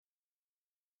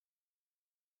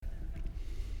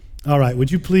All right, would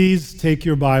you please take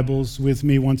your Bibles with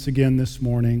me once again this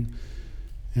morning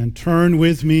and turn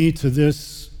with me to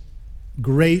this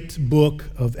great book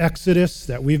of Exodus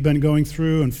that we've been going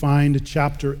through and find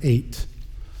chapter 8.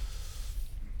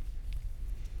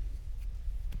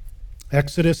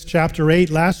 Exodus chapter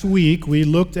 8. Last week we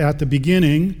looked at the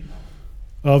beginning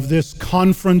of this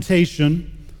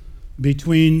confrontation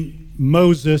between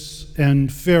Moses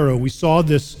and Pharaoh. We saw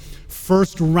this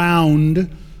first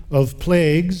round of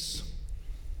plagues.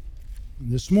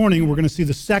 This morning we're going to see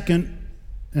the second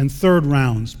and third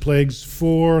rounds, plagues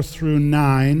 4 through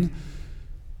 9.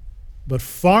 But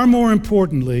far more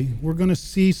importantly, we're going to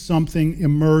see something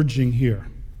emerging here.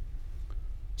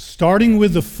 Starting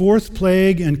with the fourth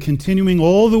plague and continuing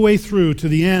all the way through to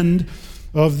the end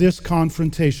of this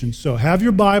confrontation. So have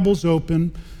your Bibles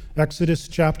open, Exodus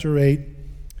chapter 8,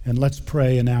 and let's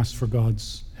pray and ask for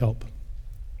God's help.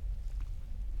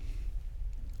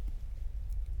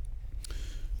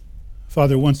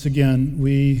 Father, once again,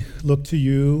 we look to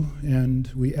you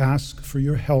and we ask for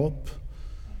your help.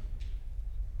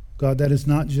 God, that is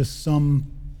not just some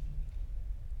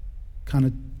kind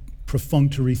of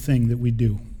perfunctory thing that we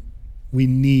do. We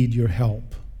need your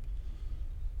help.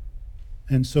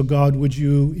 And so, God, would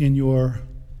you, in you are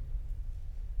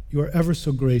ever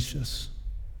so gracious,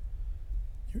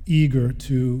 you're eager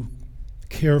to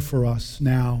care for us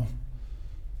now.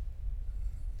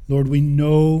 Lord, we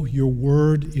know your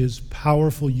word is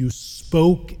powerful. You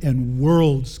spoke and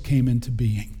worlds came into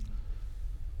being.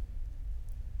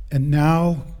 And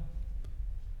now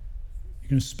you're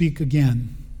going to speak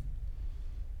again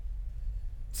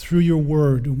through your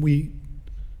word. And we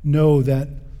know that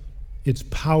it's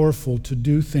powerful to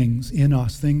do things in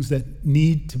us, things that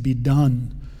need to be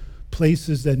done,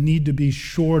 places that need to be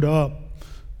shored up,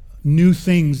 new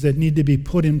things that need to be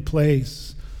put in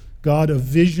place. God, a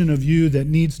vision of you that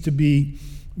needs to be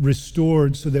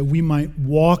restored so that we might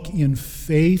walk in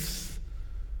faith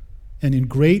and in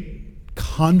great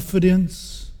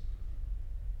confidence.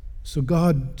 So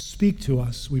God, speak to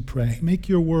us, we pray. Make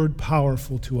your word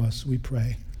powerful to us, we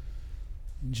pray.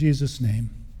 In Jesus'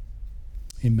 name,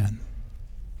 amen.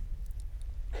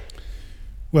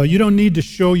 Well, you don't need to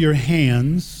show your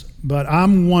hands, but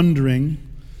I'm wondering,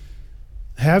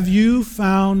 have you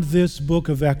found this book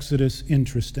of Exodus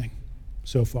interesting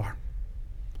so far?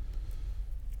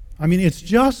 I mean, it's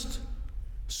just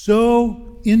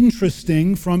so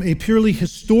interesting from a purely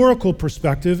historical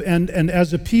perspective and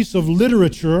as a piece of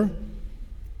literature.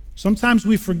 Sometimes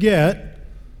we forget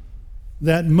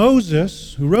that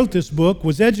Moses, who wrote this book,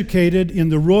 was educated in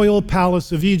the royal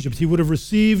palace of Egypt. He would have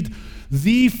received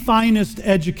the finest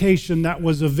education that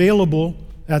was available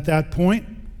at that point.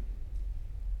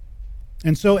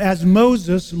 And so as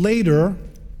Moses later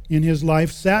in his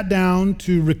life sat down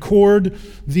to record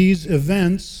these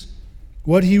events,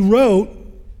 what he wrote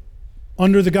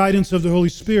under the guidance of the Holy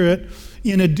Spirit,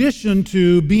 in addition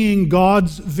to being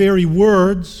God's very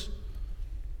words,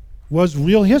 was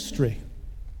real history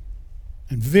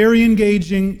and very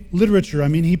engaging literature. I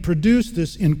mean, he produced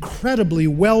this incredibly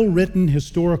well-written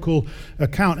historical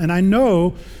account. And I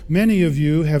know many of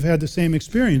you have had the same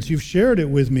experience. You've shared it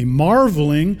with me,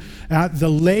 marveling at the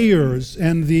layers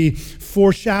and the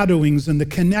foreshadowings and the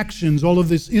connections, all of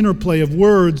this interplay of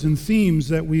words and themes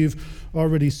that we've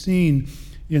already seen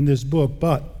in this book.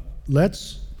 But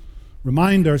let's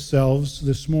remind ourselves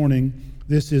this morning,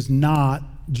 this is not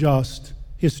just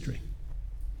history.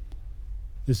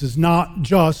 This is not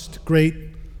just great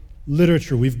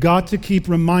literature. We've got to keep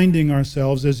reminding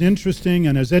ourselves, as interesting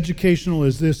and as educational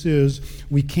as this is,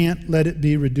 we can't let it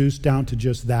be reduced down to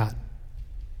just that.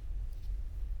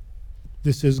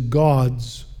 This is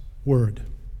God's word.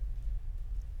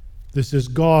 This is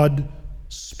God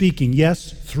speaking,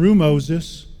 yes, through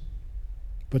Moses,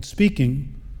 but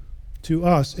speaking to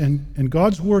us. And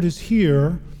God's word is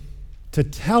here to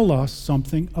tell us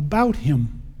something about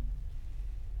him,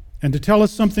 and to tell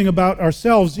us something about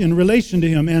ourselves in relation to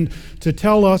him, and to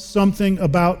tell us something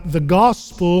about the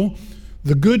gospel,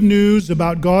 the good news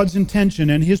about God's intention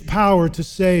and his power to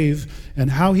save, and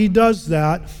how he does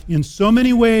that in so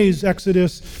many ways.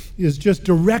 Exodus is just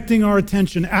directing our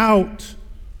attention out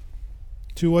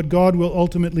to what God will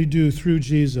ultimately do through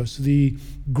Jesus, the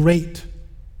great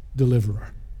deliverer.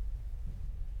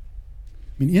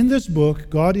 I mean, in this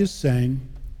book, God is saying,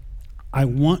 I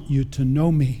want you to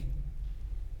know me.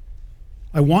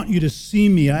 I want you to see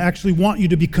me. I actually want you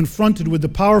to be confronted with the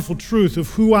powerful truth of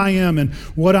who I am and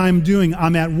what I'm doing.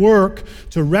 I'm at work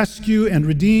to rescue and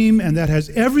redeem, and that has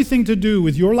everything to do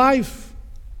with your life.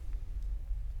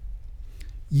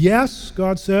 Yes,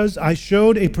 God says, I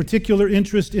showed a particular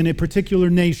interest in a particular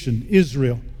nation,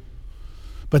 Israel.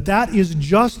 But that is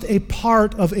just a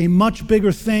part of a much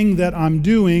bigger thing that I'm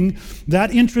doing.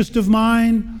 That interest of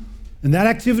mine and that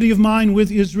activity of mine with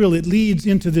Israel, it leads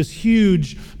into this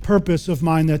huge purpose of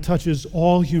mine that touches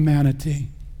all humanity,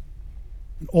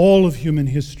 all of human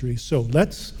history. So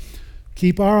let's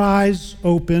keep our eyes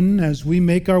open as we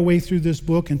make our way through this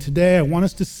book. And today I want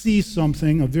us to see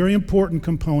something, a very important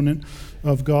component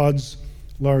of God's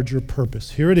larger purpose.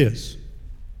 Here it is.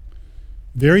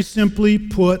 Very simply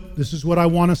put, this is what I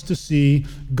want us to see.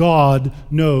 God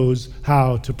knows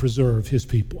how to preserve his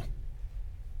people.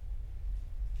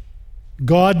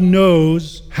 God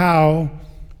knows how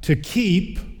to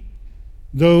keep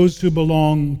those who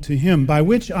belong to him, by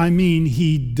which I mean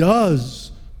he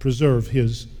does preserve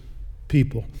his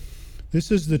people.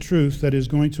 This is the truth that is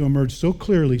going to emerge so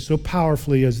clearly, so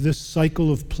powerfully as this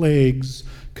cycle of plagues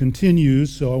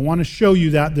continues. So I want to show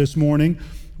you that this morning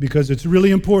because it's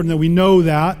really important that we know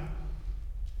that.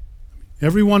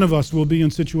 Every one of us will be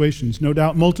in situations, no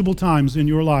doubt multiple times in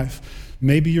your life.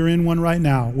 Maybe you're in one right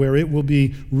now where it will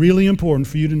be really important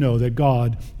for you to know that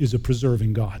God is a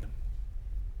preserving God.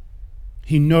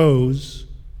 He knows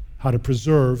how to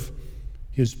preserve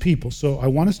his people. So I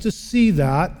want us to see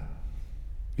that.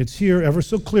 It's here ever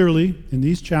so clearly in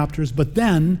these chapters. But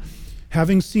then,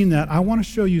 having seen that, I want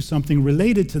to show you something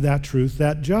related to that truth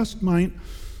that just might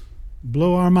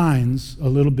blow our minds a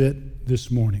little bit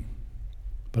this morning.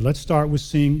 But let's start with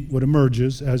seeing what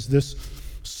emerges as this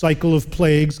cycle of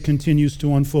plagues continues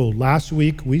to unfold. Last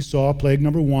week, we saw plague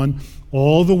number 1,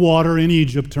 all the water in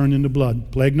Egypt turned into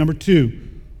blood. Plague number 2,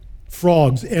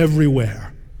 frogs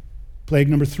everywhere. Plague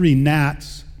number 3,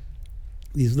 gnats,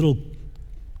 these little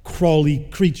crawly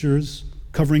creatures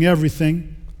covering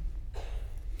everything.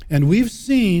 And we've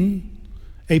seen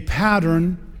a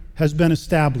pattern has been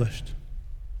established.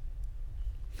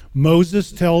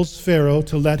 Moses tells Pharaoh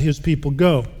to let his people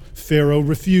go. Pharaoh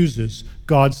refuses.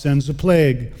 God sends a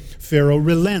plague. Pharaoh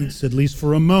relents, at least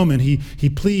for a moment. He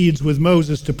pleads with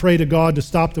Moses to pray to God to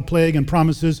stop the plague and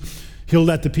promises he'll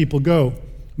let the people go.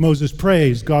 Moses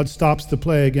prays, God stops the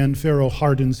plague, and Pharaoh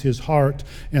hardens his heart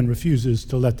and refuses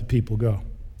to let the people go.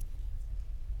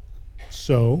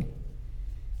 So,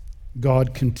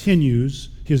 God continues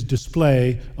his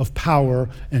display of power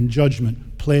and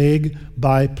judgment, plague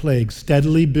by plague,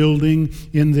 steadily building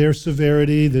in their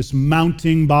severity this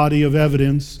mounting body of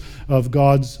evidence of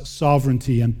God's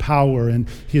sovereignty and power and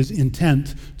his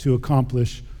intent to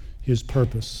accomplish his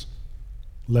purpose.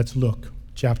 Let's look.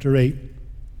 Chapter 8,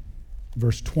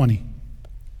 verse 20.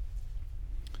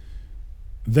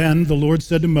 Then the Lord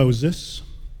said to Moses,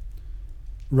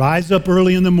 "Rise up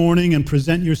early in the morning and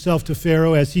present yourself to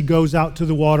Pharaoh as he goes out to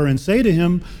the water, and say to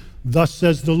him, 'Thus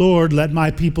says the Lord, let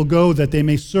my people go that they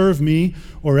may serve me,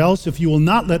 or else if you will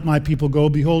not let my people go,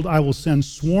 behold, I will send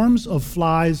swarms of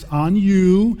flies on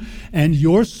you and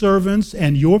your servants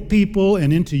and your people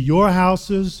and into your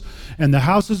houses, and the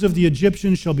houses of the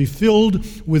Egyptians shall be filled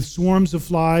with swarms of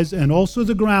flies, and also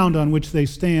the ground on which they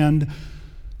stand.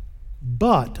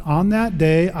 But on that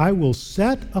day I will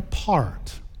set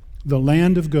apart the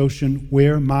land of Goshen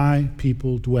where my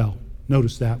people dwell.'"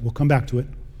 Notice that. We'll come back to it.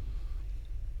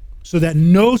 "So that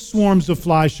no swarms of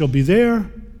flies shall be there,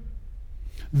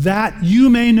 that you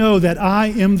may know that I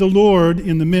am the Lord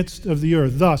in the midst of the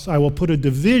earth. Thus I will put a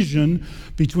division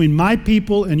between my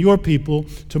people and your people.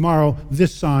 Tomorrow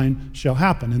this sign shall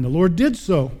happen." And the Lord did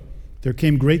so. There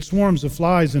came great swarms of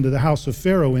flies into the house of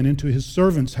Pharaoh and into his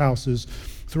servants' houses.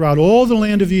 Throughout all the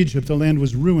land of Egypt, the land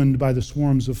was ruined by the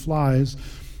swarms of flies.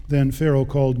 Then Pharaoh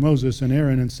called Moses and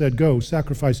Aaron and said, "Go,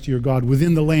 sacrifice to your God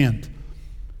within the land."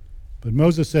 But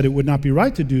Moses said it would not be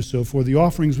right to do so, for the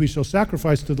offerings we shall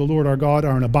sacrifice to the Lord our God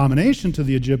are an abomination to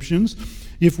the Egyptians.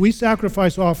 If we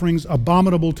sacrifice offerings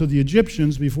abominable to the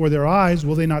Egyptians before their eyes,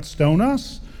 will they not stone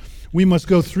us? We must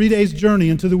go 3 days' journey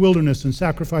into the wilderness and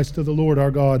sacrifice to the Lord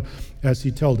our God as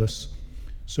he told us.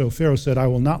 So Pharaoh said, "I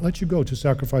will not let you go to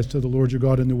sacrifice to the Lord your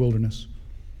God in the wilderness."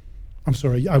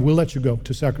 I will let you go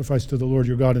to sacrifice to the Lord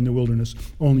your God in the wilderness.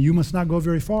 Only you must not go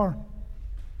very far.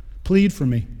 Plead for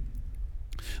me.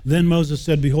 Then Moses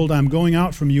said, "Behold, I am going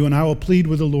out from you, and I will plead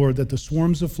with the Lord that the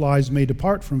swarms of flies may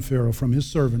depart from Pharaoh, from his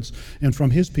servants, and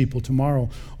from his people tomorrow.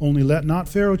 Only let not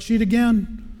Pharaoh cheat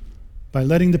again by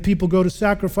letting the people go to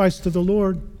sacrifice to the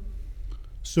Lord."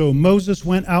 So Moses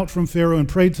went out from Pharaoh and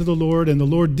prayed to the Lord, and the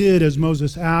Lord did as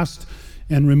Moses asked,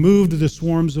 and removed the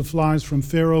swarms of flies from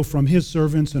Pharaoh, from his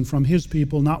servants, and from his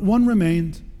people. Not one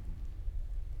remained.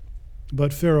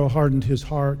 But Pharaoh hardened his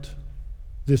heart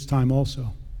this time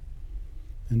also,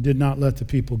 and did not let the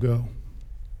people go.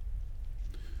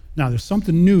 Now, there's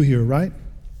something new here, right?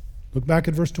 Look back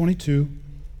at verse 22.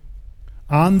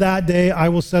 On that day I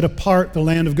will set apart the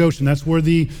land of Goshen. That's where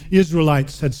the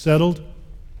Israelites had settled.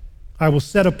 I will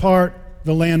set apart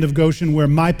the land of Goshen where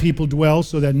my people dwell,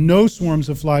 so that no swarms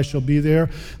of flies shall be there,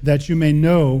 that you may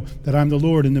know that I'm the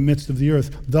Lord in the midst of the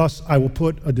earth. Thus I will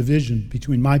put a division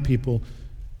between my people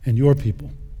and your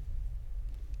people.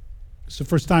 It's the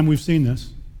first time we've seen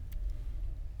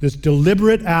this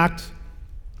deliberate act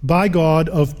by God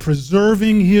of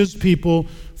preserving his people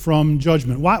from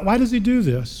judgment. Why does he do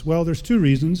this? Well, there's two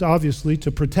reasons. Obviously,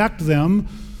 to protect them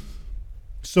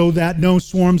so that no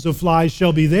swarms of flies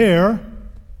shall be there.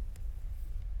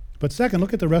 But second,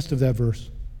 look at the rest of that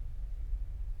verse.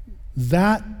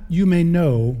 That you may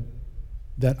know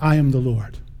that I am the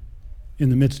Lord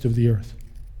in the midst of the earth.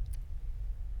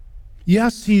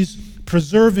 Yes, he's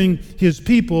preserving his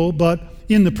people, but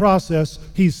in the process,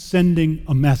 he's sending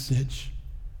a message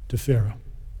to Pharaoh.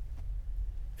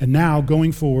 And now,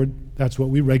 going forward, that's what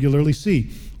we regularly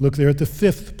see. Look there at the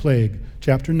fifth plague,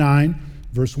 chapter 9,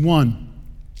 verse 1.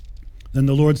 Then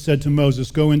the Lord said to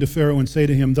Moses, go into Pharaoh and say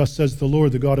to him, thus says the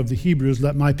Lord, the God of the Hebrews,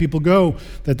 let my people go,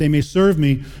 that they may serve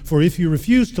me. For if you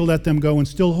refuse to let them go and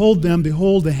still hold them,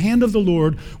 behold, the hand of the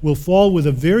Lord will fall with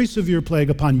a very severe plague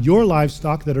upon your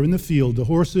livestock that are in the field, the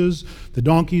horses, the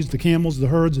donkeys, the camels, the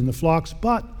herds, and the flocks.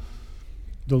 But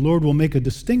the Lord will make a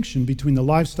distinction between the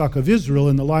livestock of Israel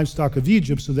and the livestock of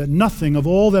Egypt, so that nothing of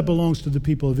all that belongs to the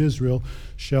people of Israel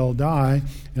shall die.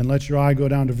 And let your eye go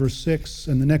down to verse 6.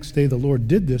 And the next day the Lord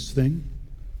did this thing.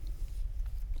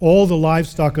 All the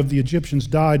livestock of the Egyptians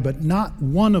died, but not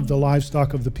one of the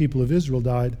livestock of the people of Israel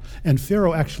died. And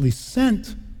Pharaoh actually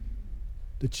sent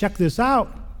to check this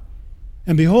out.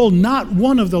 And behold, not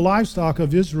one of the livestock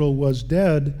of Israel was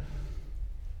dead.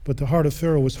 But the heart of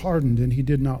Pharaoh was hardened, and he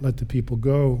did not let the people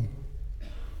go.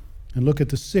 And look at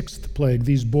the sixth plague,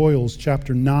 these boils,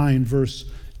 chapter 9, verse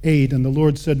 8. And the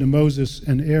Lord said to Moses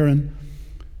and Aaron,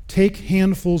 take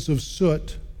handfuls of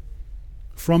soot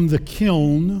from the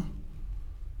kiln.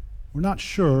 We're not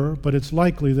sure, but it's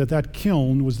likely that that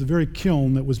kiln was the very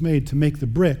kiln that was made to make the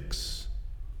bricks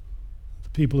the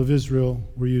people of Israel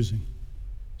were using.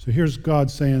 So here's God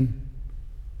saying,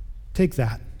 take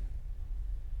that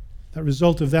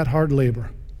result of that hard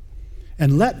labor,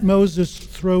 and let Moses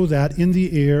throw that in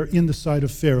the air in the sight of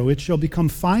Pharaoh. It shall become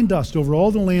fine dust over all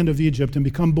the land of Egypt, and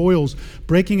become boils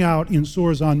breaking out in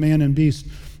sores on man and beast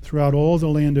throughout all the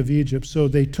land of Egypt. So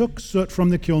they took soot from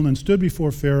the kiln and stood before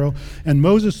Pharaoh, and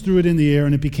Moses threw it in the air,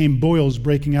 and it became boils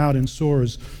breaking out in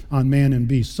sores on man and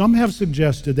beast. Some have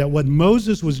suggested that what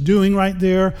Moses was doing right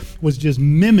there was just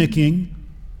mimicking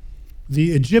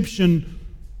the Egyptian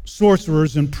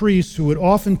sorcerers and priests who would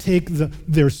often take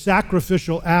their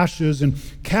sacrificial ashes and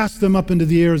cast them up into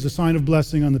the air as a sign of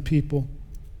blessing on the people.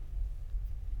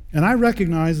 And I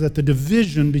recognize that the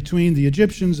division between the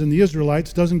Egyptians and the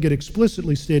Israelites doesn't get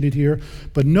explicitly stated here,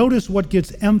 but notice what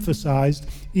gets emphasized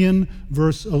in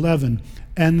verse 11.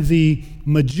 And the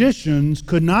magicians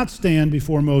could not stand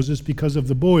before Moses because of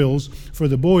the boils, for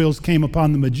the boils came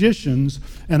upon the magicians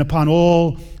and upon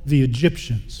all the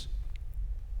Egyptians.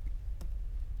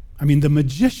 I mean, the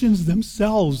magicians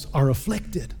themselves are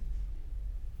afflicted.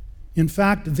 In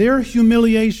fact, their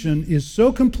humiliation is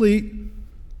so complete,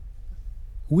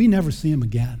 we never see them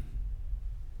again.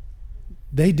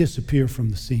 They disappear from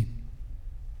the scene.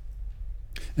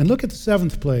 And look at the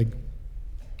seventh plague,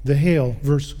 the hail,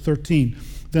 verse 13.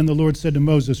 Then the Lord said to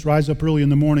Moses, rise up early in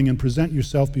the morning and present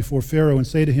yourself before Pharaoh and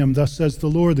say to him, thus says the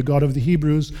Lord, the God of the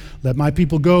Hebrews, let my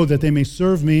people go that they may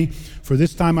serve me. For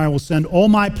this time I will send all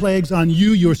my plagues on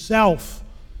you yourself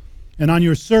and on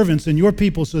your servants and your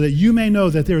people, so that you may know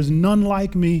that there is none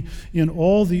like me in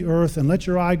all the earth. And let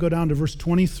your eye go down to verse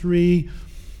 23.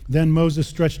 Then Moses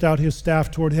stretched out his staff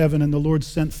toward heaven, and the Lord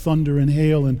sent thunder and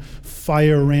hail, and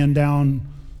fire ran down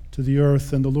to the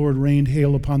earth, and the Lord rained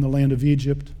hail upon the land of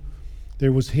Egypt.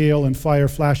 There was hail and fire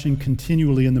flashing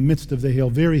continually in the midst of the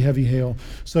hail, very heavy hail,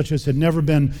 such as had never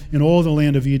been in all the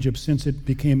land of Egypt since it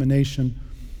became a nation.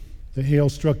 The hail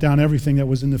struck down everything that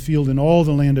was in the field in all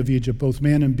the land of Egypt, both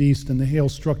man and beast, and the hail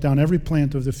struck down every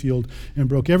plant of the field and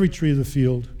broke every tree of the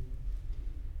field.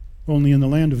 Only in the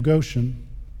land of Goshen,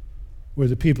 where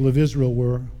the people of Israel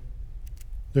were,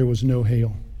 there was no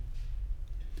hail.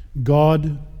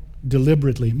 God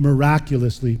deliberately,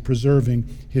 miraculously preserving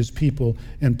his people.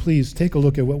 And please take a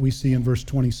look at what we see in verse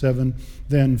 27.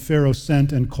 Then Pharaoh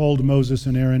sent and called Moses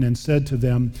and Aaron and said to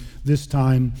them, this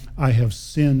time I have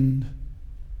sinned.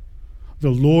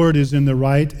 The Lord is in the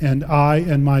right, and I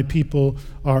and my people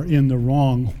are in the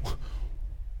wrong.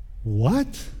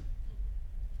 What?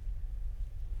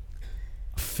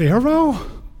 Pharaoh?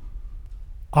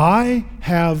 I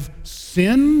have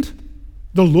sinned?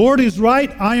 The Lord is right,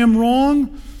 I am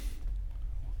wrong.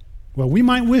 Well, we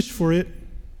might wish for it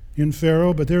in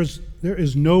Pharaoh, but there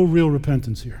is no real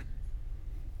repentance here.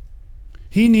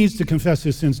 He needs to confess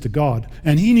his sins to God,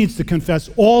 and he needs to confess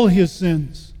all his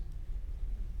sins.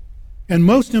 And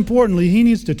most importantly, he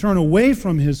needs to turn away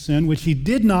from his sin, which he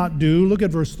did not do. Look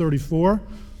at verse 34.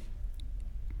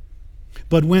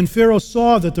 But when Pharaoh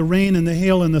saw that the rain and the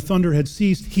hail and the thunder had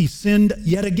ceased, he sinned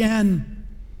yet again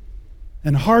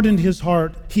and hardened his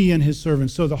heart, he and his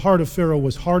servants. So the heart of Pharaoh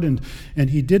was hardened, and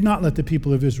he did not let the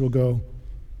people of Israel go,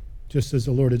 just as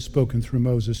the Lord had spoken through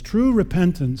Moses. True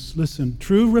repentance, listen,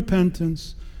 true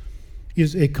repentance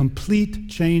is a complete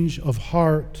change of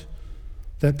heart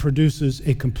that produces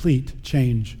a complete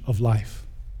change of life.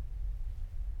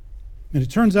 And it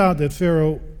turns out that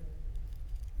Pharaoh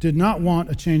did not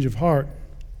want a change of heart.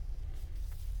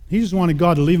 He just wanted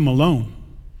God to leave him alone.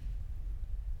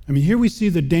 I mean, here we see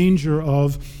the danger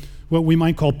of what we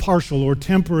might call partial or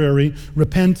temporary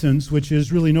repentance, which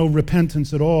is really no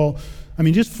repentance at all. I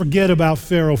mean, just forget about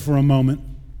Pharaoh for a moment.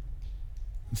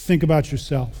 Think about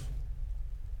yourself.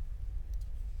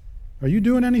 Are you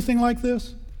doing anything like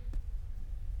this?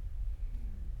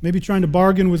 Maybe trying to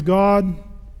bargain with God,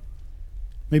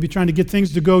 maybe trying to get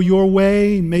things to go your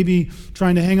way, maybe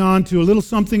trying to hang on to a little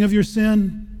something of your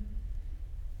sin.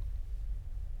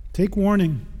 Take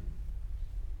warning.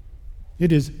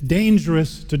 It is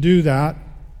dangerous to do that.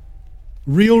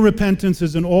 Real repentance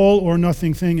is an all or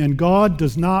nothing thing, and God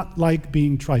does not like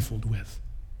being trifled with.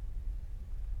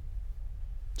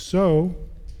 So,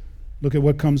 look at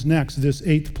what comes next, this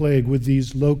eighth plague with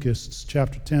these locusts,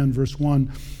 chapter 10, verse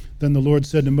 1. Then the Lord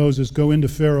said to Moses, "Go into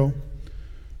Pharaoh,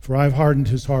 for I have hardened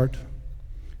his heart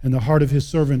and the heart of his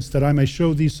servants, that I may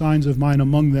show these signs of mine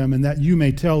among them, and that you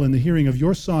may tell in the hearing of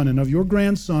your son and of your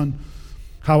grandson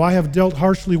how I have dealt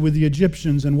harshly with the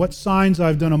Egyptians and what signs I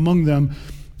have done among them,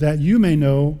 that you may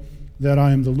know that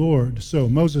I am the Lord." So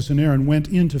Moses and Aaron went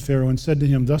into Pharaoh and said to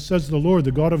him, "Thus says the Lord,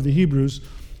 the God of the Hebrews,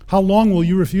 how long will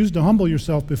you refuse to humble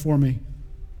yourself before me?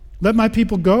 Let my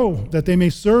people go, that they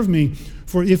may serve me.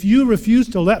 For if you refuse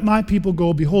to let my people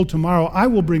go, behold, tomorrow I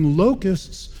will bring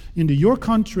locusts into your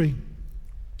country,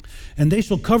 and they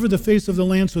shall cover the face of the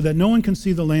land so that no one can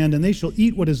see the land, and they shall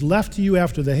eat what is left to you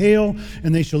after the hail,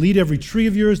 and they shall eat every tree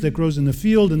of yours that grows in the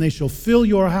field, and they shall fill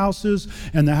your houses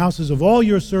and the houses of all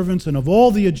your servants and of all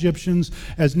the Egyptians,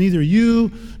 as neither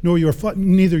you nor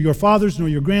neither your fathers nor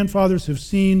your grandfathers have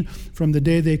seen from the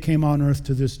day they came on earth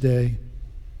to this day."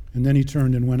 And then he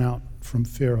turned and went out from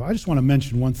Pharaoh. I just want to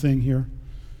mention one thing here.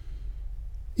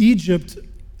 Egypt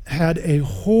had a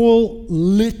whole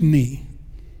litany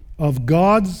of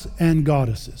gods and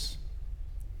goddesses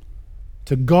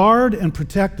to guard and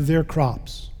protect their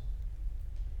crops.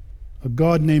 A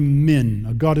god named Min,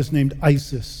 a goddess named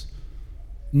Isis,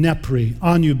 Nepri,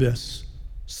 Anubis,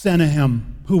 Senehem,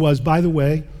 who was, by the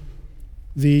way,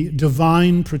 the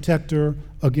divine protector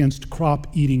against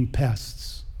crop-eating pests.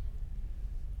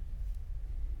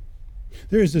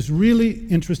 There is this really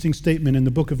interesting statement in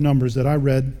the book of Numbers that I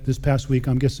read this past week.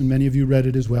 I'm guessing many of you read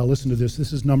it as well. Listen to this.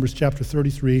 This is Numbers chapter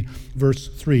 33, verse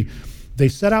 3. "They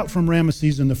set out from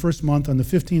Ramesses in the first month, on the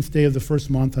 15th day of the first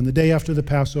month, on the day after the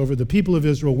Passover. The people of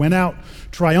Israel went out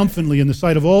triumphantly in the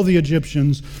sight of all the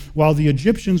Egyptians, while the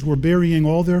Egyptians were burying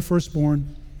all their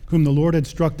firstborn, whom the Lord had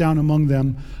struck down among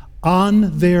them.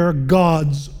 On their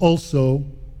gods also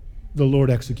the Lord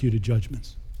executed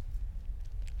judgments."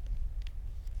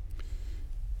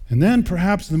 And then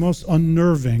perhaps the most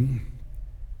unnerving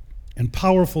and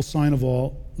powerful sign of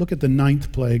all, look at the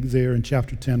ninth plague there in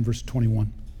chapter 10, verse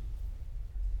 21.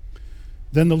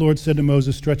 "Then the Lord said to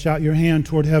Moses, stretch out your hand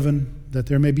toward heaven, that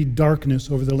there may be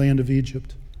darkness over the land of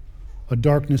Egypt, a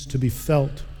darkness to be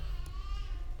felt.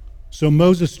 So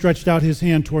Moses stretched out his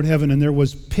hand toward heaven, and there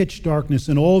was pitch darkness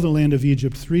in all the land of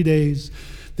Egypt 3 days.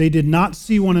 They did not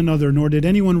see one another, nor did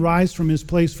anyone rise from his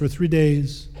place for 3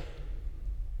 days.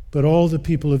 But all the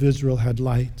people of Israel had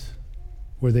light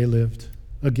where they lived."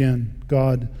 Again,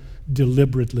 God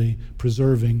deliberately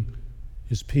preserving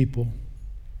his people.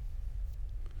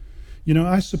 You know,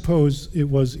 I suppose it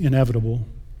was inevitable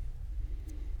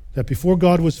that before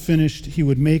God was finished, he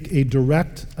would make a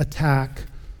direct attack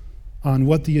on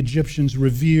what the Egyptians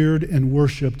revered and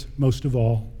worshiped most of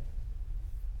all,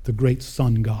 the great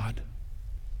sun god.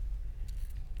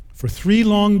 For 3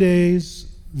 long days,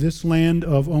 this land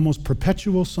of almost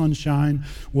perpetual sunshine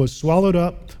was swallowed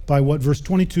up by what verse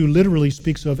 22 literally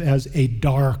speaks of as a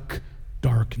dark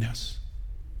darkness.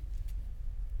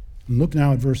 And look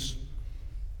now at verse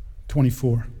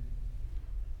 24.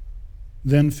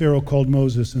 "Then Pharaoh called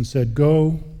Moses and said,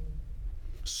 'Go,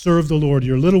 serve the Lord.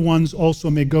 Your little ones also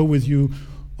may go with you,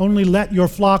 Only let your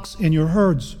flocks and your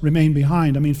herds remain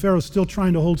behind. I mean, Pharaoh's still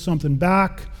trying to hold something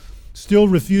back, still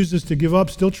refuses to give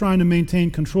up, still trying to maintain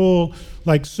control,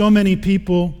 like so many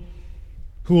people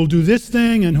who will do this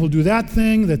thing and who'll do that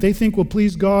thing that they think will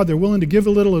please God. They're willing to give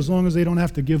a little as long as they don't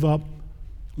have to give up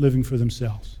living for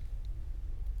themselves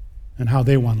and how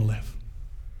they want to live.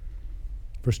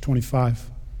 Verse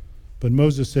 25, but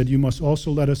Moses said, you must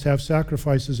also let us have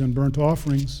sacrifices and burnt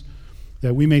offerings,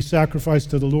 that we may sacrifice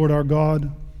to the Lord our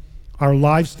God. Our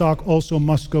livestock also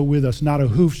must go with us, not a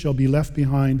hoof shall be left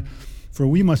behind, for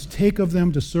we must take of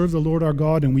them to serve the Lord our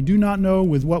God, and we do not know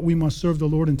with what we must serve the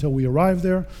Lord until we arrive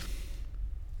there.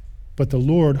 But the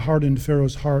Lord hardened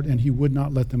Pharaoh's heart, and he would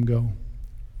not let them go.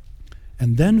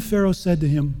 And then Pharaoh said to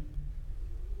him,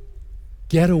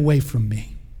 get away from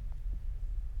me.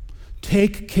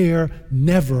 Take care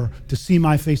never to see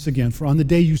my face again, for on the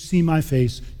day you see my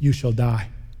face, you shall die.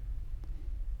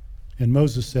 And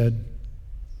Moses said,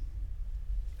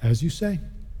 as you say,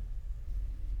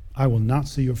 I will not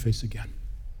see your face again.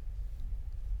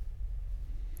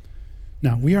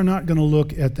 Now, we are not going to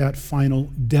look at that final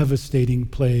devastating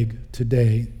plague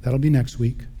today. That'll be next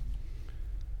week.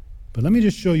 But let me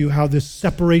just show you how this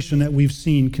separation that we've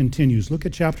seen continues. Look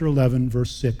at chapter 11, verse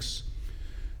 6.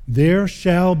 There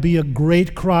shall be a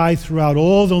great cry throughout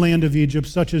all the land of Egypt,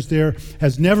 such as there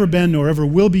has never been nor ever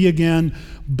will be again,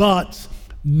 but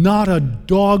not a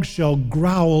dog shall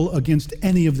growl against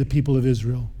any of the people of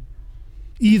Israel,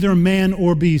 either man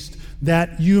or beast,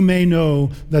 that you may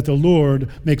know that the Lord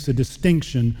makes a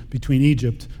distinction between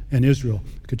Egypt and Israel.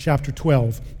 Look at chapter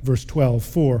 12, verse 12.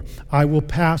 For I will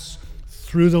pass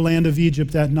through the land of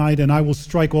Egypt that night, and I will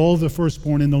strike all the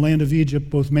firstborn in the land of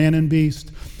Egypt, both man and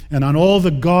beast, and on all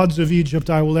the gods of Egypt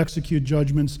I will execute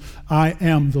judgments. I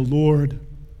am the Lord.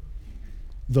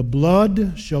 The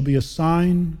blood shall be a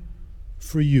sign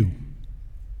for you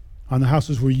on the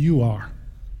houses where you are.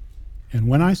 And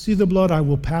when I see the blood, I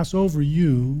will pass over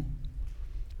you,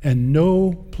 and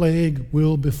no plague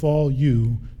will befall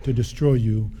you to destroy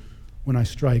you when I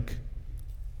strike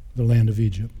the land of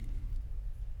Egypt.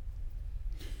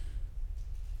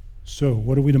 So,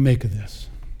 what are we to make of this?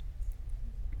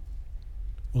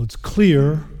 Well, it's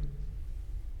clear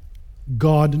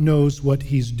God knows what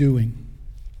he's doing.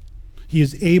 He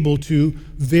is able to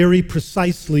very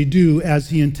precisely do as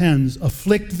he intends.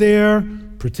 Afflict there,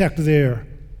 protect there.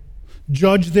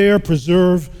 Judge there,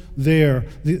 preserve there.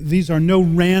 These are no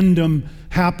random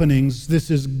happenings. This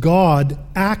is God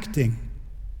acting.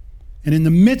 And in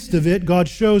the midst of it, God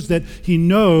shows that he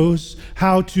knows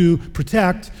how to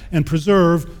protect and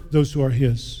preserve those who are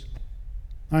his.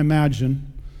 I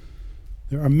imagine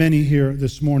there are many here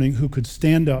this morning who could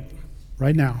stand up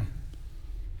right now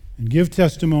and give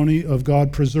testimony of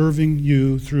God preserving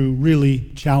you through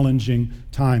really challenging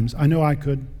times. I know I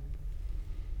could.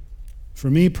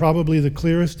 For me, probably the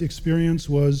clearest experience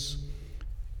was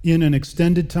in an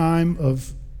extended time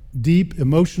of deep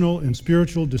emotional and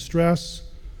spiritual distress.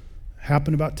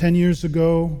 Happened about 10 years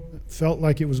ago. Felt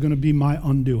like it was going to be my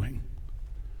undoing.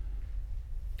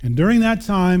 And during that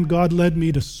time, God led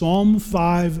me to Psalm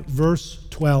 5, verse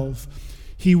 12.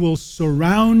 He will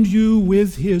surround you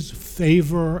with his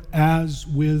favor as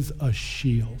with a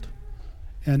shield.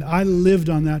 And I lived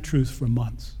on that truth for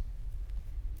months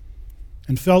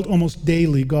and felt almost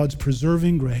daily God's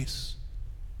preserving grace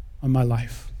on my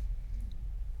life.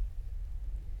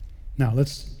 Now,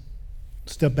 let's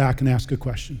step back and ask a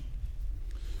question.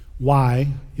 Why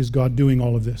is God doing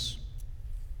all of this?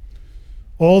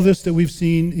 All this that we've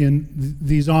seen in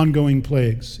these ongoing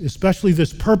plagues, especially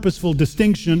this purposeful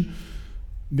distinction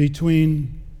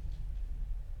between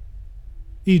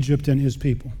Egypt and his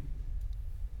people.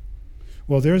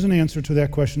 Well, there's an answer to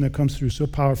that question that comes through so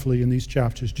powerfully in these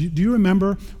chapters. Do you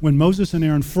remember when Moses and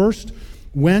Aaron first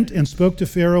went and spoke to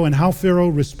Pharaoh and how Pharaoh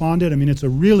responded? I mean, it's a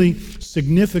really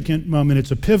significant moment.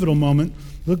 It's a pivotal moment.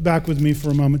 Look back with me for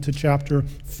a moment to chapter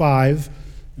 5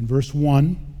 and verse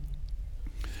 1.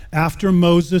 After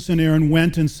Moses and Aaron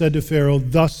went and said to Pharaoh,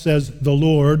 thus says the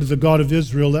Lord, the God of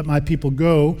Israel, let my people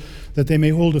go, that they may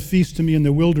hold a feast to me in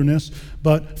the wilderness.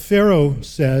 But Pharaoh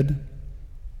said,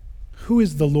 who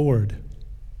is the Lord,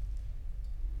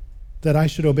 that I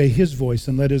should obey his voice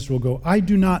and let Israel go? I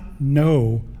do not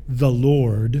know the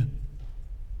Lord,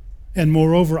 and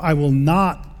moreover, I will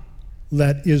not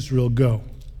let Israel go.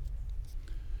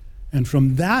 And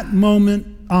from that moment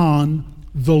on,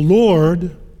 the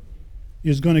Lord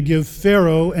is going to give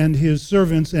Pharaoh and his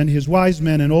servants and his wise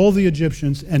men and all the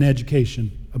Egyptians an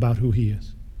education about who he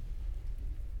is,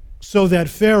 so that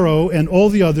Pharaoh and all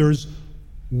the others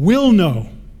will know.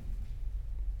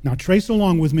 Now trace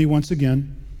along with me once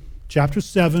again, chapter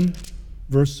 7,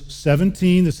 verse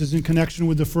 17. This is in connection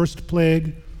with the first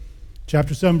plague.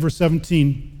 Chapter 7, verse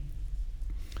 17.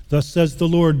 Thus says the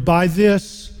Lord, by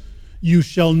this you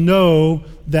shall know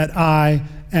that I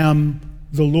am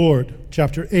the Lord.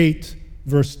 Chapter 8,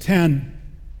 verse 10.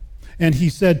 And he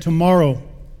said, tomorrow,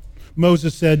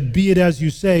 Moses said, be it as you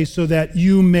say, so that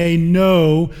you may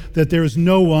know that there is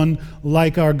no one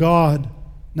like our God.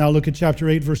 Now look at chapter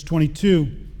 8, verse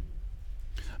 22.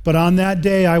 But on that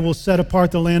day I will set apart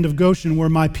the land of Goshen where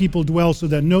my people dwell, so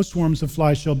that no swarms of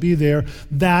flies shall be there,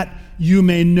 that you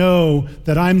may know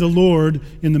that I'm the Lord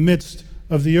in the midst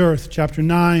of the earth. Chapter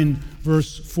 9,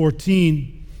 verse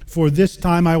 14. For this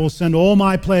time I will send all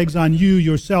my plagues on you,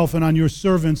 yourself, and on your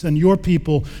servants and your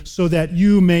people, so that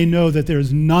you may know that there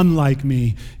is none like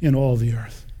me in all the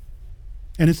earth.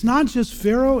 And it's not just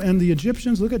Pharaoh and the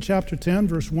Egyptians. Look at chapter 10,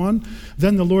 verse 1.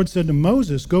 Then the Lord said to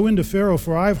Moses, go into Pharaoh,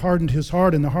 for I have hardened his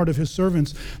heart and the heart of his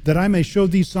servants, that I may show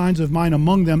these signs of mine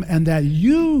among them, and that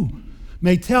you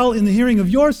may tell in the hearing of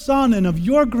your son and of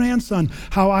your grandson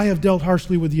how I have dealt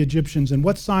harshly with the Egyptians, and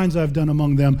what signs I have done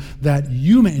among them, that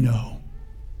you may know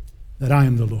that I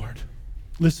am the Lord.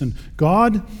 Listen,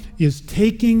 God is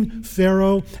taking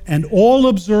Pharaoh and all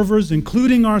observers,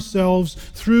 including ourselves,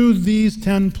 through these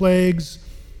 10 plagues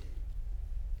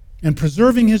and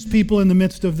preserving his people in the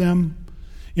midst of them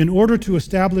in order to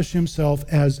establish himself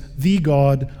as the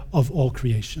God of all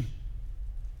creation,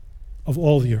 of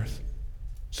all the earth,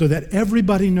 so that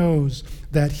everybody knows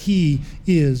that he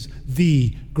is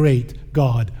the great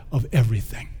God of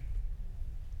everything.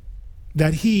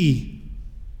 That he,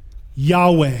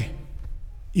 Yahweh,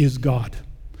 is God.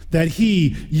 That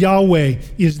he, Yahweh,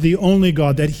 is the only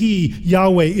God. That he,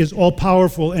 Yahweh, is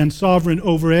all-powerful and sovereign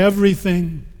over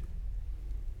everything.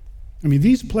 I mean,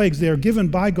 these plagues, they are given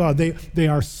by God. They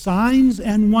are signs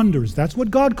and wonders. That's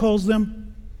what God calls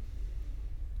them.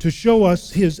 To show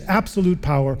us his absolute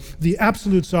power, the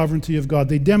absolute sovereignty of God.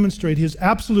 They demonstrate his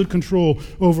absolute control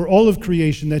over all of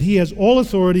creation, that he has all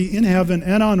authority in heaven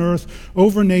and on earth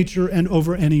over nature and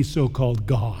over any so-called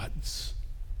gods.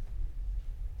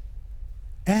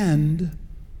 And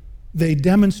they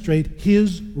demonstrate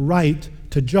his right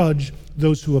to judge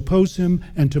those who oppose him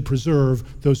and to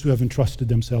preserve those who have entrusted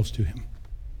themselves to him.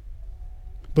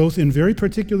 Both in very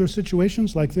particular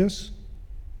situations like this,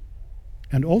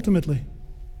 and ultimately,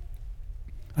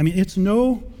 I mean, it's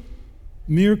no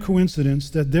mere coincidence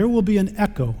that there will be an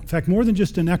echo. In fact, more than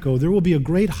just an echo, there will be a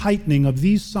great heightening of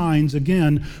these signs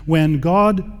again when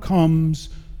God comes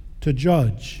to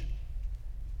judge.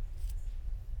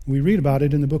 We read about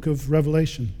it in the book of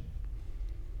Revelation.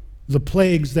 The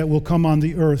plagues that will come on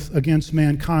the earth against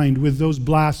mankind with those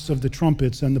blasts of the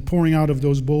trumpets and the pouring out of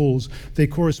those bowls, they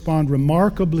correspond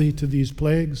remarkably to these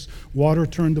plagues. Water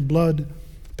turned to blood,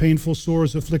 painful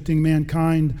sores afflicting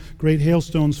mankind, great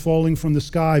hailstones falling from the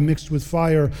sky mixed with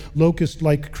fire,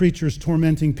 locust-like creatures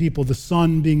tormenting people, the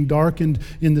sun being darkened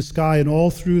in the sky, and all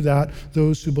through that,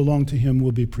 those who belong to him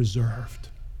will be preserved.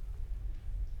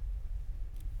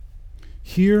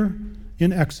 Here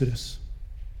in Exodus,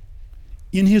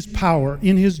 in his power,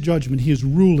 in his judgment, he is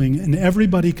ruling, and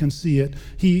everybody can see it.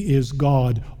 He is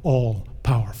God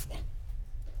all-powerful.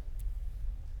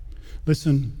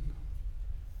 Listen,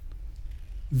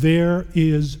 there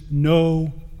is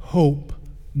no hope,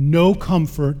 no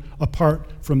comfort apart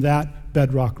from that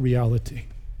bedrock reality.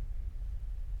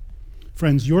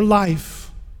 Friends, your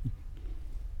life,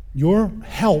 your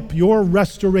help, your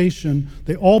restoration,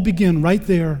 they all begin right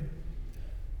there,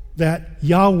 that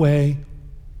Yahweh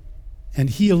and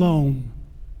he alone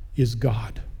is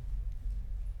God.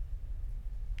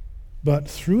 But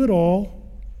through it all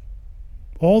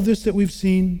this that we've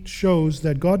seen shows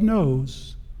that God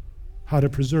knows how to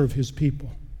preserve his people.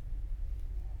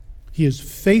 He is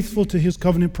faithful to his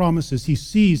covenant promises. He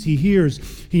sees, he hears,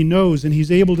 he knows, and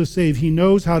he's able to save. He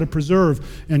knows how to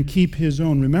preserve and keep his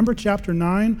own. Remember chapter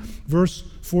 9, verse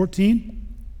 14?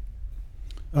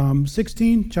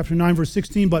 16, chapter 9, verse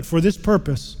 16, but for this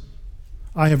purpose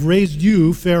I have raised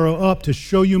you, Pharaoh, up to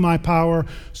show you my power,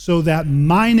 so that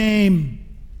my name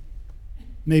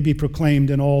may be proclaimed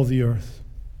in all the earth.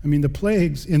 I mean, the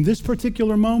plagues in this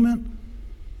particular moment,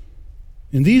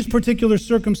 in these particular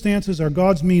circumstances, are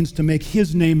God's means to make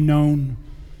his name known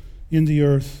in the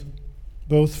earth,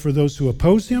 both for those who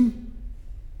oppose him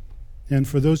and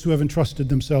for those who have entrusted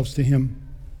themselves to him.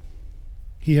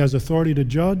 He has authority to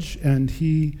judge, and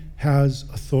he has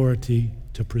authority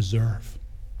to preserve.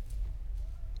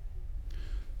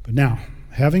 But now,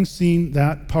 having seen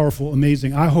that powerful,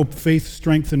 amazing, I hope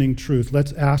faith-strengthening truth,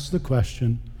 let's ask the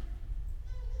question,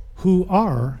 who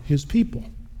are his people?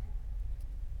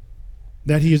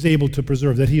 that he is able to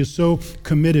preserve, that he is so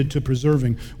committed to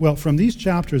preserving? Well, from these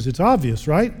chapters, it's obvious,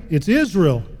 right? It's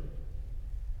Israel.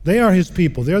 They are his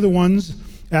people. They're the ones,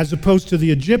 as opposed to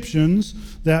the Egyptians,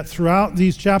 that throughout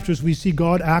these chapters we see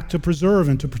God act to preserve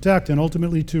and to protect and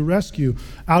ultimately to rescue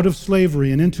out of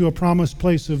slavery and into a promised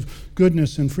place of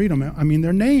goodness and freedom. I mean,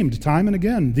 they're named time and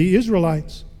again, the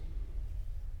Israelites.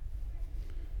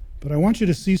 But I want you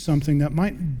to see something that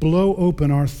might blow open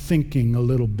our thinking a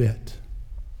little bit.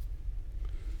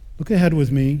 Look ahead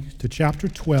with me to chapter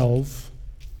 12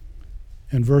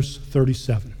 and verse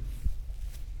 37.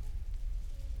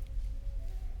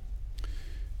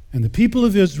 And the people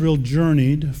of Israel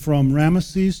journeyed from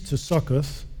Ramesses to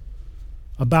Succoth,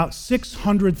 about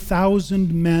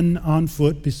 600,000 men on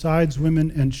foot, besides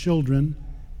women and children.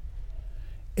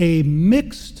 A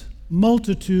mixed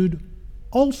multitude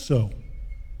also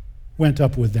went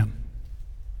up with them.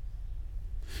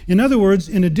 In other words,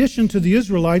 in addition to the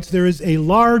Israelites, there is a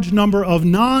large number of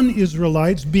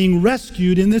non-Israelites being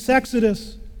rescued in this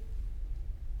exodus.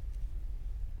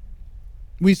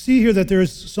 We see here that there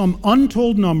is some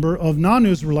untold number of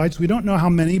non-Israelites. We don't know how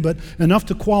many, but enough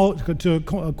to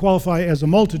qualify as a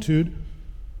multitude.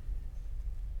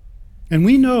 And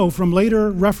we know from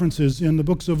later references in the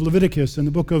books of Leviticus and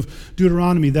the book of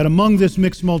Deuteronomy that among this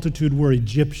mixed multitude were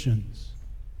Egyptians.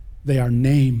 They are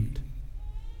named.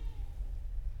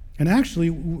 And actually,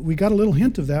 we got a little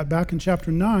hint of that back in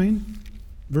chapter 9,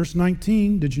 verse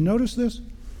 19. Did you notice this?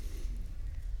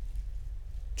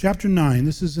 Chapter 9,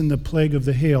 this is in the plague of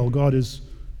the hail. God is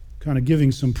kind of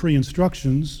giving some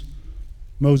pre-instructions.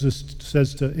 Moses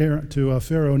says to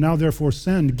Pharaoh, "Now therefore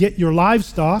send, get your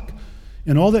livestock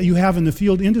and all that you have in the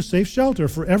field into safe shelter,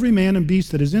 for every man and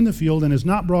beast that is in the field and is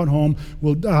not brought home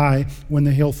will die when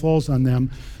the hail falls on them."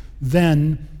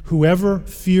 Then whoever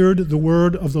feared the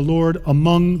word of the Lord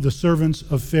among the servants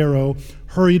of Pharaoh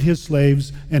hurried his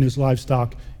slaves and his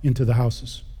livestock into the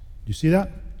houses. Do you see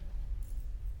that?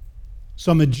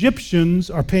 Some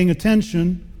Egyptians are paying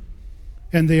attention,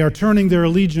 and they are turning their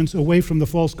allegiance away from the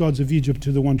false gods of Egypt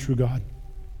to the one true God.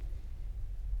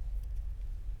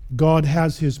 God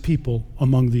has his people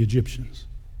among the Egyptians.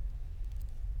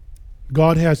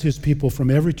 God has his people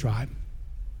from every tribe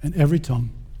and every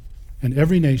tongue and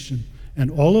every nation,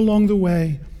 and all along the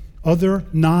way, other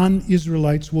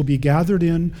non-Israelites will be gathered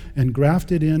in and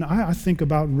grafted in. I think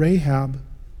about Rahab,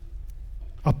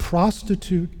 a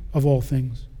prostitute of all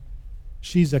things.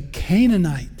 She's a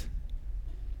Canaanite.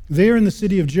 There in the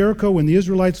city of Jericho, when the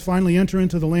Israelites finally enter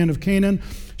into the land of Canaan,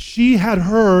 she had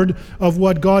heard of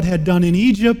what God had done in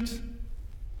Egypt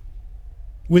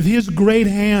with his great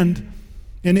hand,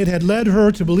 and it had led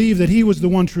her to believe that he was the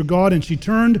one true God, and she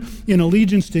turned in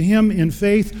allegiance to him in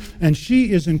faith, and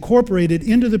she is incorporated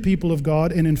into the people of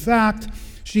God, and in fact,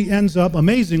 she ends up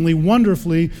amazingly,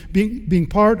 wonderfully being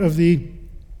part of the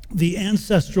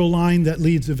ancestral line that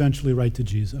leads eventually right to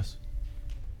Jesus.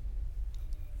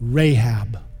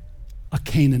 Rahab, a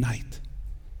Canaanite.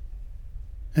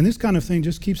 And this kind of thing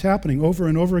just keeps happening over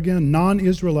and over again.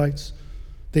 Non-Israelites,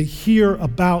 they hear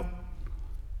about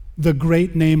the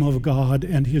great name of God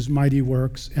and his mighty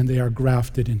works, and they are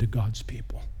grafted into God's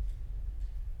people.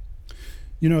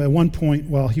 You know, at one point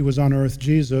while he was on earth,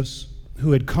 Jesus,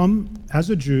 who had come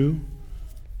as a Jew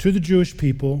to the Jewish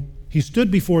people, he stood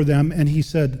before them and he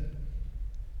said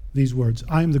these words,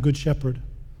 "I am the good shepherd.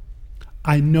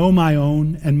 I know my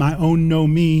own, and my own know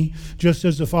me, just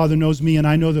as the Father knows me, and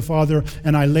I know the Father,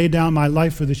 and I lay down my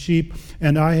life for the sheep,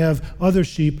 and I have other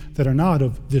sheep that are not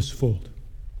of this fold.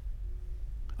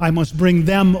 I must bring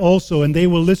them also, and they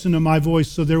will listen to my voice,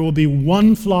 so there will be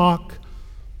one flock,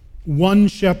 one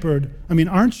shepherd." I mean,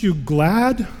 aren't you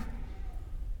glad?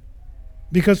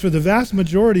 Because for the vast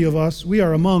majority of us, we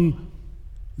are among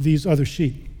these other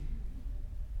sheep.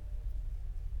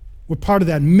 We're part of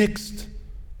that mixed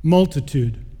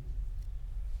multitude.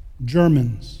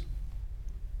 Germans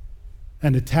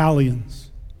and Italians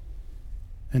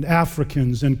and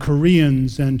Africans and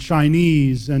Koreans and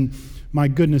Chinese and, my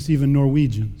goodness, even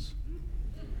Norwegians.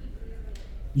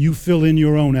 You fill in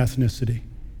your own ethnicity.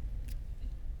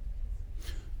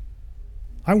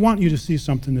 I want you to see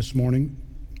something this morning.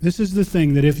 This is the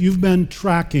thing that if you've been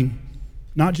tracking,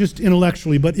 not just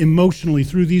intellectually, but emotionally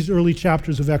through these early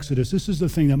chapters of Exodus, this is the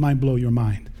thing that might blow your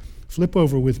mind. Flip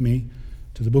over with me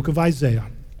to the book of Isaiah.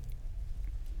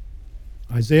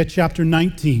 Isaiah chapter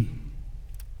 19.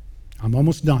 I'm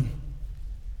almost done.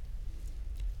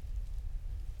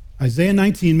 Isaiah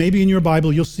 19, maybe in your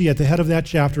Bible you'll see at the head of that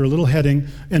chapter a little heading,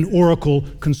 an oracle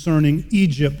concerning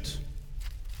Egypt.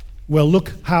 Well,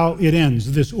 look how it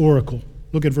ends, this oracle.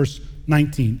 Look at verse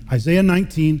 19. Isaiah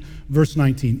 19, verse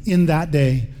 19. "In that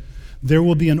day, there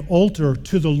will be an altar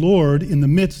to the Lord in the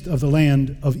midst of the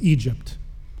land of Egypt,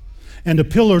 and a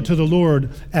pillar to the Lord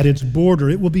at its border.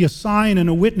 It will be a sign and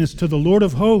a witness to the Lord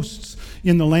of hosts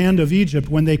in the land of Egypt.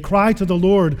 When they cry to the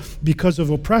Lord because of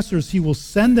oppressors, he will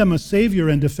send them a Savior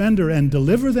and defender and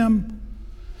deliver them.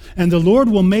 And the Lord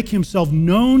will make himself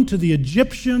known to the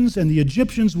Egyptians, and the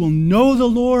Egyptians will know the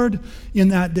Lord in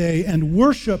that day and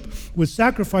worship with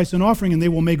sacrifice and offering, and they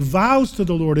will make vows to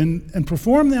the Lord and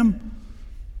perform them.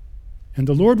 And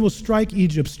the Lord will strike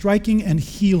Egypt, striking and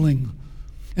healing.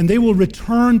 And they will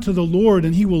return to the Lord,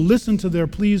 and he will listen to their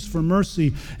pleas for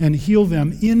mercy and heal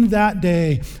them. In that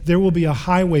day, there will be a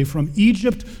highway from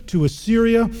Egypt to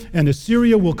Assyria, and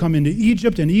Assyria will come into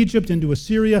Egypt, and Egypt into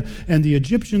Assyria, and the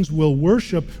Egyptians will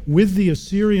worship with the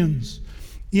Assyrians.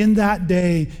 In that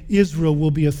day, Israel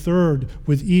will be a third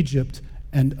with Egypt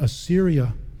and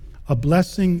Assyria, a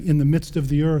blessing in the midst of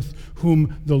the earth,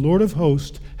 whom the Lord of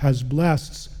hosts has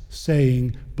blessed,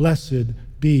 saying, "Blessed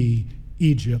be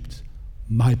Egypt,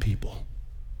 my people."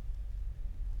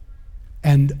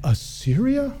 And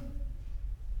Assyria,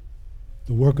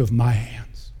 the work of my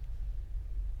hands.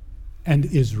 And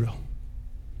Israel,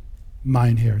 my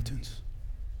inheritance.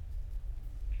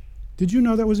 Did you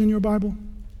know that was in your Bible?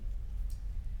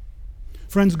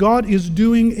 Friends, God is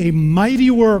doing a mighty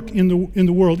work in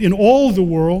the world, in all the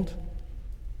world.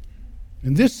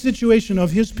 And this situation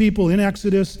of his people in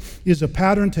Exodus is a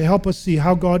pattern to help us see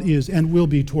how God is and will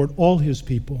be toward all his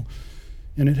people.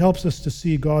 And it helps us to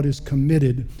see God is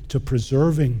committed to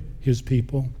preserving his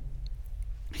people.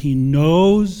 He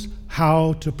knows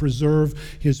how to preserve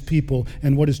his people.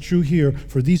 And what is true here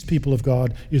for these people of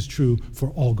God is true for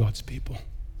all God's people.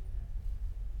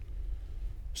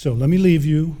 So let me leave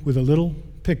you with a little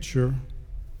picture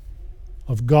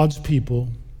of God's people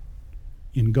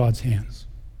in God's hands.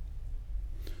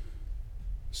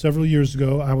 Several years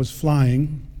ago, I was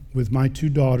flying with my two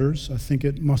daughters. I think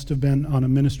it must have been on a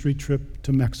ministry trip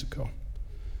to Mexico.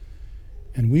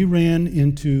 And we ran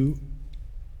into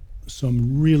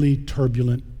some really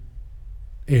turbulent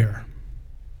air.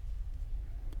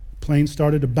 The plane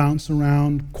started to bounce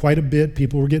around quite a bit.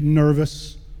 People were getting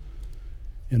nervous.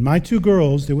 And my two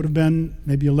girls, they would have been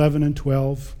maybe 11 and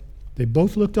 12, they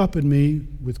both looked up at me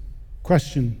with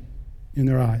question in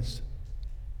their eyes.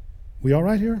 "We all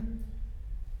right here?"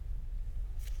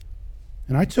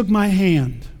 And I took my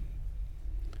hand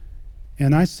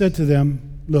and I said to them,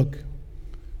 "Look,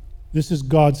 this is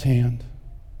God's hand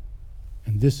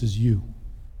and this is you.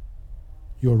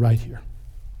 You're right here.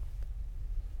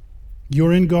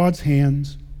 You're in God's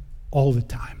hands all the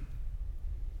time.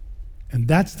 And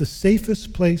that's the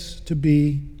safest place to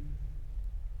be.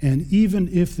 And even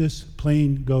if this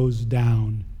plane goes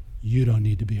down, you don't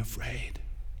need to be afraid."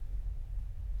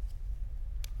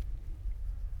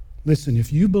 Listen,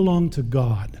 if you belong to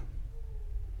God,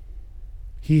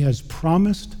 he has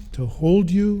promised to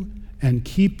hold you and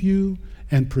keep you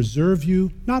and preserve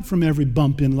you, not from every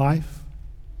bump in life,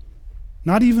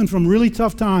 not even from really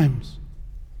tough times,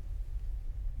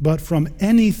 but from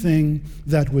anything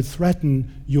that would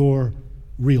threaten your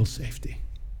real safety.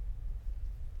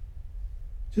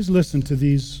 Just listen to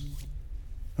these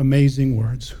amazing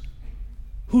words.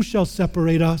 Who shall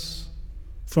separate us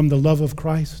from the love of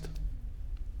Christ?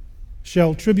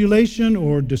 Shall tribulation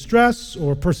or distress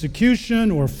or persecution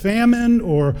or famine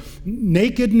or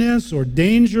nakedness or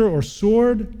danger or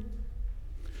sword?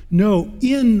 No,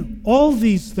 in all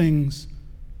these things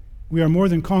we are more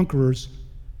than conquerors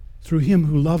through him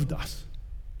who loved us.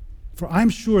 For I'm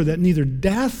sure that neither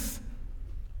death,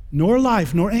 nor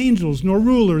life, nor angels, nor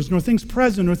rulers, nor things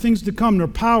present, nor things to come, nor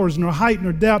powers, nor height,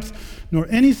 nor depth, nor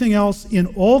anything else in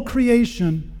all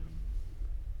creation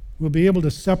will be able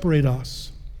to separate us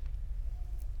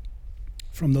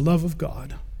from the love of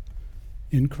God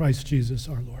in Christ Jesus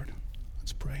our Lord.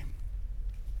 Let's pray.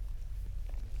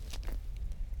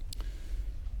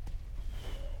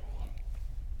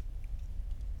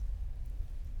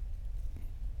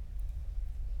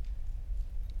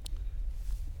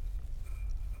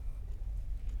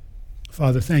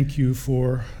 Father, thank you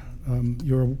for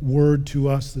your word to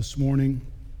us this morning.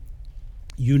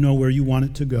 You know where you want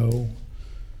it to go.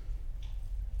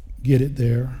 Get it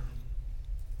there,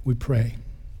 we pray.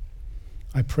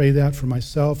 I pray that for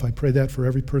myself. I pray that for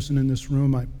every person in this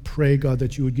room. I pray, God,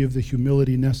 that you would give the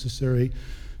humility necessary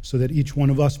so that each one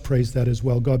of us prays that as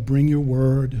well. God, bring your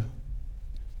word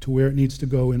to where it needs to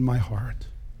go in my heart.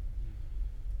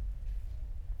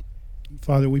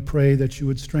 Father, we pray that you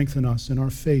would strengthen us in our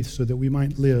faith so that we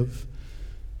might live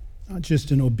not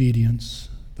just in obedience,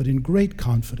 but in great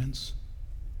confidence,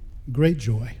 great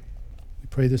joy. We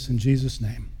pray this in Jesus'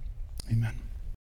 name. Amen.